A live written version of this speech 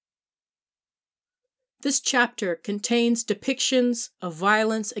This chapter contains depictions of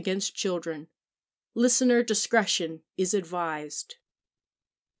violence against children. Listener discretion is advised.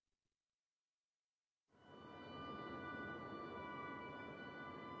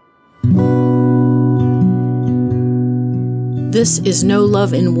 This is No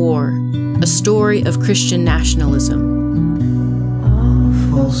Love in War, a story of Christian nationalism.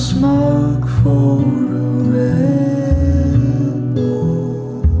 Awful smoke for a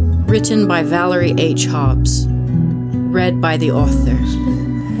Written by Valerie H. Hobbs. Read by the author.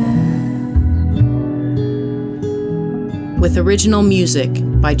 With original music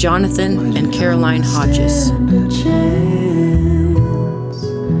by Jonathan and Caroline Hodges.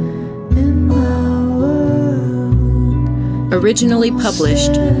 Originally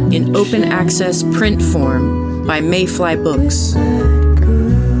published in open access print form by Mayfly Books.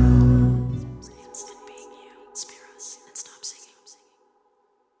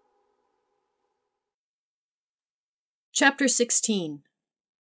 Chapter 16.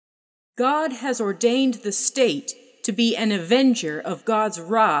 God has ordained the state to be an avenger of God's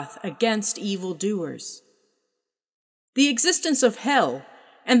wrath against evildoers. The existence of hell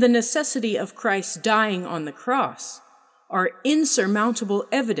and the necessity of Christ dying on the cross are insurmountable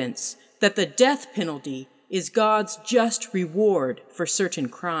evidence that the death penalty is God's just reward for certain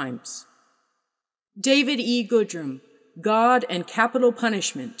crimes. David E. Goodrum, God and Capital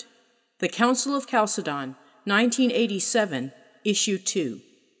Punishment, The Council of Chalcedon, 1987, Issue 2.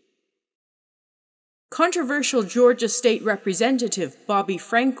 Controversial Georgia State Representative Bobby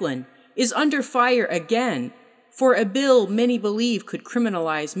Franklin is under fire again for a bill many believe could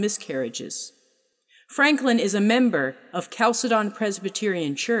criminalize miscarriages. Franklin is a member of Chalcedon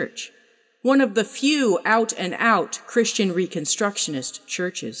Presbyterian Church, one of the few out-and-out Christian Reconstructionist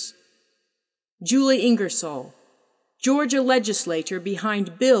churches. Julie Ingersoll, Georgia legislator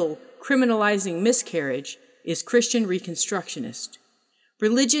behind bill criminalizing miscarriage, is Christian Reconstructionist.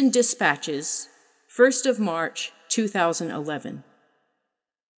 Religion Dispatches, 1st of March, 2011.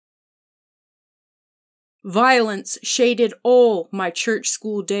 Violence shaded all my church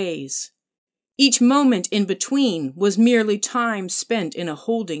school days. Each moment in between was merely time spent in a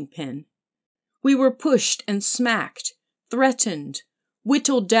holding pen. We were pushed and smacked, threatened,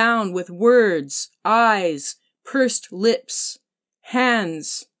 whittled down with words, eyes, pursed lips,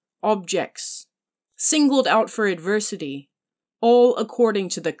 hands, objects, singled out for adversity, all according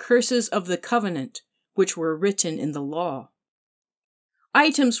to the curses of the covenant which were written in the law.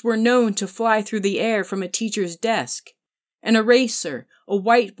 Items were known to fly through the air from a teacher's desk: an eraser, a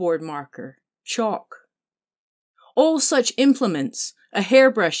whiteboard marker, chalk. All such implements, a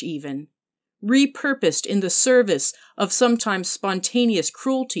hairbrush even, repurposed in the service of sometimes spontaneous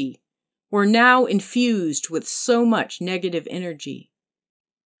cruelty, were now infused with so much negative energy.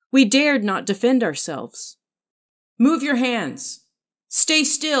 We dared not defend ourselves. Move your hands. Stay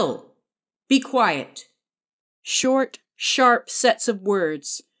still. Be quiet. Short, sharp sets of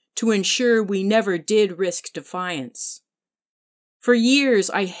words to ensure we never did risk defiance. For years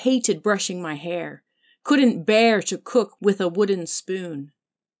I hated brushing my hair, couldn't bear to cook with a wooden spoon.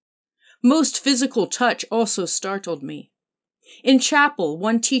 Most physical touch also startled me. In chapel,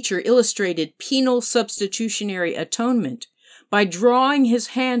 one teacher illustrated penal substitutionary atonement by drawing his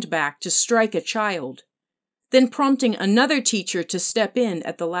hand back to strike a child, then prompting another teacher to step in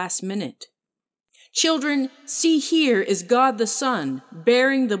at the last minute. Children, see here is God the Son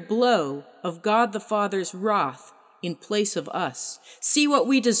bearing the blow of God the Father's wrath in place of us. See what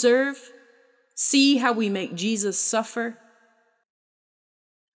we deserve? See how we make Jesus suffer?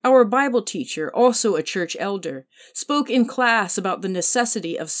 Our Bible teacher, also a church elder, spoke in class about the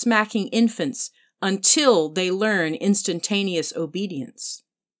necessity of smacking infants until they learn instantaneous obedience.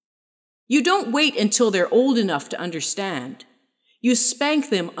 You don't wait until they're old enough to understand. You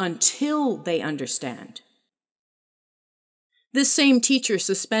spank them until they understand. This same teacher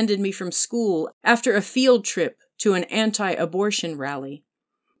suspended me from school after a field trip to an anti-abortion rally,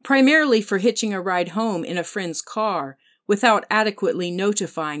 primarily for hitching a ride home in a friend's car without adequately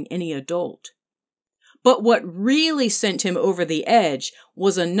notifying any adult. But what really sent him over the edge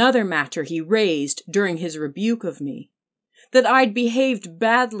was another matter he raised during his rebuke of me: that I'd behaved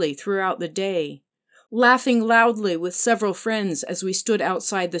badly throughout the day, laughing loudly with several friends as we stood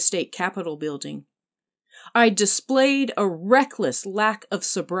outside the state capitol building. I displayed a reckless lack of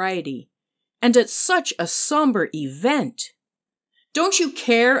sobriety, and at such a somber event. Don't you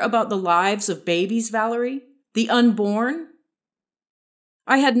care about the lives of babies, Valerie? The unborn?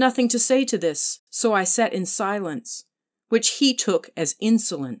 I had nothing to say to this, so I sat in silence, which he took as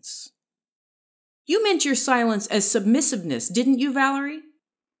insolence. You meant your silence as submissiveness, didn't you, Valerie?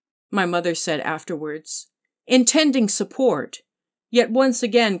 my mother said afterwards, intending support, yet once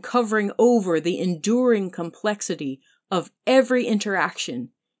again covering over the enduring complexity of every interaction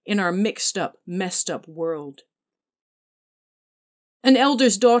in our mixed up, messed up world. An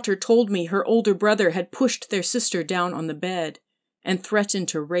elder's daughter told me her older brother had pushed their sister down on the bed and threatened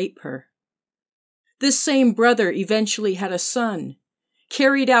to rape her. This same brother eventually had a son,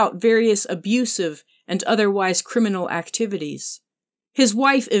 carried out various abusive and otherwise criminal activities. His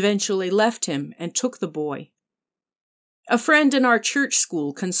wife eventually left him and took the boy. A friend in our church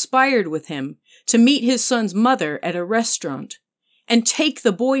school conspired with him to meet his son's mother at a restaurant and take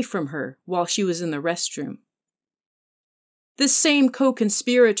the boy from her while she was in the restroom. This same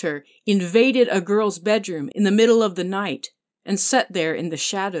co-conspirator invaded a girl's bedroom in the middle of the night and sat there in the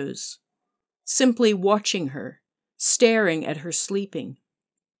shadows, simply watching her, staring at her sleeping.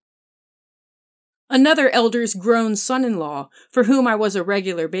 Another elder's grown son-in-law, for whom I was a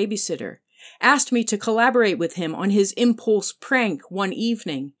regular babysitter, asked me to collaborate with him on his impulse prank one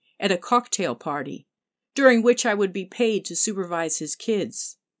evening at a cocktail party, during which I would be paid to supervise his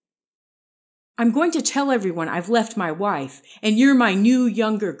kids. "I'm going to tell everyone I've left my wife, and you're my new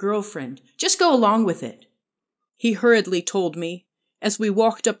younger girlfriend. Just go along with it," he hurriedly told me as we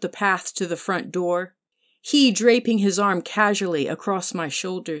walked up the path to the front door, he draping his arm casually across my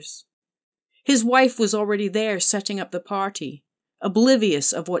shoulders. His wife was already there setting up the party,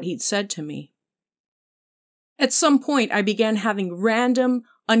 oblivious of what he'd said to me. At some point, I began having random,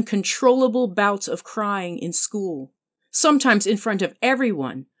 uncontrollable bouts of crying in school, sometimes in front of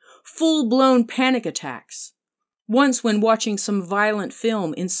everyone, full-blown panic attacks. Once when watching some violent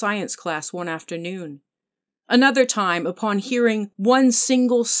film in science class one afternoon. Another time upon hearing one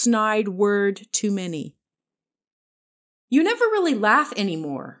single snide word too many. "You never really laugh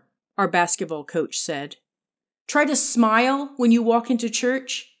anymore," our basketball coach said. "Try to smile when you walk into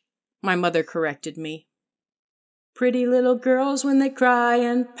church," my mother corrected me. "Pretty little girls when they cry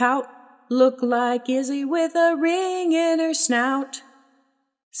and pout look like Izzy with a ring in her snout,"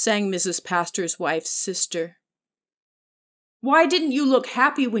 sang Mrs. Pastor's wife's sister. "Why didn't you look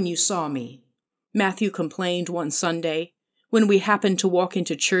happy when you saw me?" Matthew complained one Sunday, when we happened to walk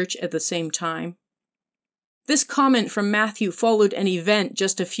into church at the same time. This comment from Matthew followed an event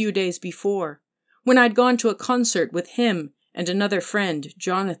just a few days before, when I'd gone to a concert with him and another friend,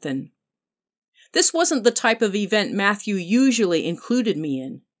 Jonathan. This wasn't the type of event Matthew usually included me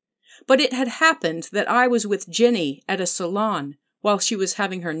in, but it had happened that I was with Jenny at a salon while she was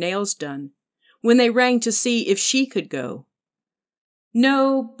having her nails done, when they rang to see if she could go.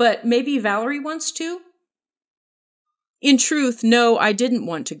 "No, but maybe Valerie wants to?" In truth, no, I didn't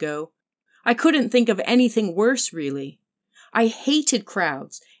want to go. I couldn't think of anything worse, really. I hated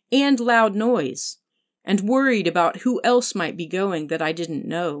crowds and loud noise, and worried about who else might be going that I didn't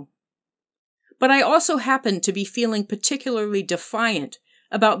know. But I also happened to be feeling particularly defiant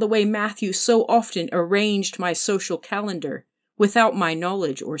about the way Matthew so often arranged my social calendar without my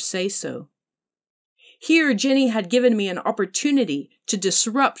knowledge or say-so. Here, Jenny had given me an opportunity to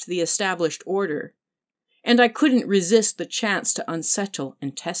disrupt the established order, and I couldn't resist the chance to unsettle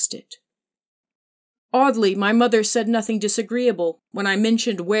and test it. Oddly, my mother said nothing disagreeable when I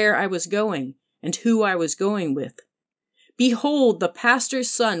mentioned where I was going and who I was going with. Behold, the pastor's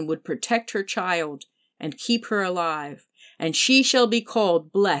son would protect her child and keep her alive, and she shall be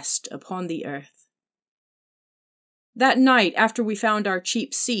called blessed upon the earth. That night, after we found our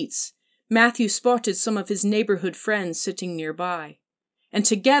cheap seats, Matthew spotted some of his neighborhood friends sitting nearby, and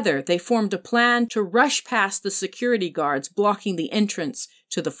together they formed a plan to rush past the security guards blocking the entrance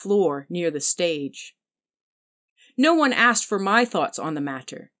to the floor near the stage. No one asked for my thoughts on the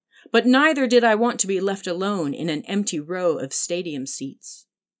matter, but neither did I want to be left alone in an empty row of stadium seats.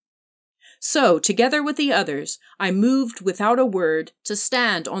 So, together with the others, I moved without a word to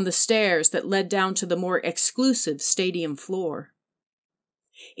stand on the stairs that led down to the more exclusive stadium floor.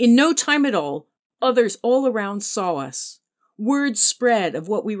 In no time at all, others all around saw us. Word spread of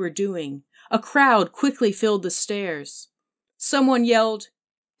what we were doing. A crowd quickly filled the stairs. Someone yelled,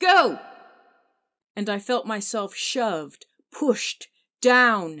 "Go!" And I felt myself shoved, pushed,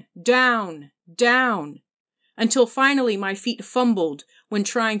 down, down, down, until finally my feet fumbled when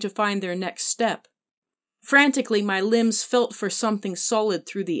trying to find their next step. Frantically, my limbs felt for something solid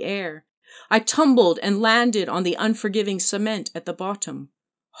through the air. I tumbled and landed on the unforgiving cement at the bottom,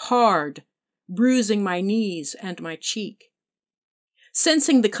 hard, bruising my knees and my cheek.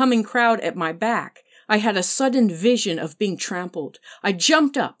 Sensing the coming crowd at my back, I had a sudden vision of being trampled. I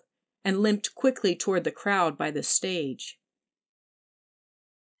jumped up and limped quickly toward the crowd by the stage.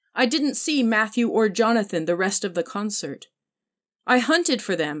 I didn't see Matthew or Jonathan the rest of the concert. I hunted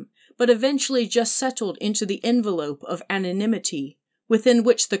for them, but eventually just settled into the envelope of anonymity within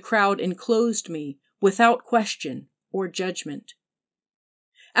which the crowd enclosed me without question or judgment.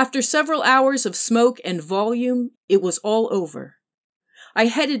 After several hours of smoke and volume, it was all over. I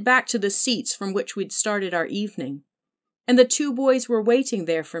headed back to the seats from which we'd started our evening, and the two boys were waiting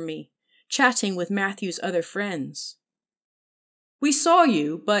there for me, chatting with Matthew's other friends. "We saw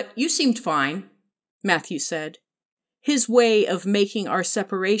you, but you seemed fine," Matthew said, his way of making our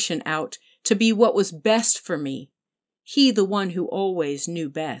separation out to be what was best for me, he the one who always knew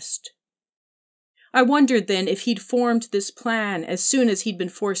best. I wondered then if he'd formed this plan as soon as he'd been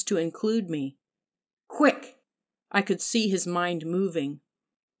forced to include me. "Quick!" I could see his mind moving.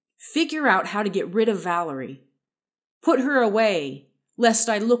 "Figure out how to get rid of Valerie. Put her away, lest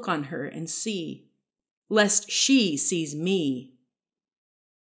I look on her and see, lest she sees me."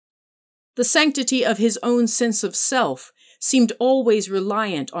 The sanctity of his own sense of self seemed always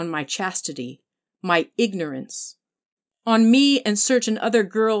reliant on my chastity, my ignorance, on me and certain other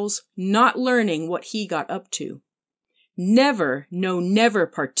girls not learning what he got up to, never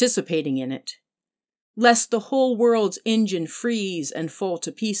participating in it, lest the whole world's engine freeze and fall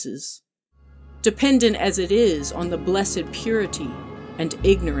to pieces, dependent as it is on the blessed purity and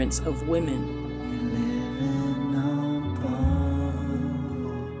ignorance of women.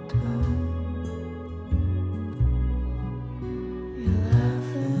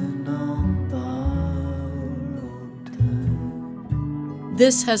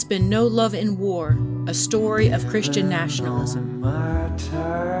 This has been No Love in War, a story of Christian nationalism.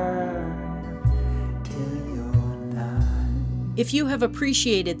 If you have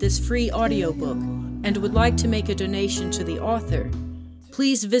appreciated this free audiobook and would like to make a donation to the author,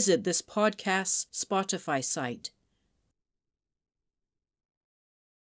 please visit this podcast's Spotify site.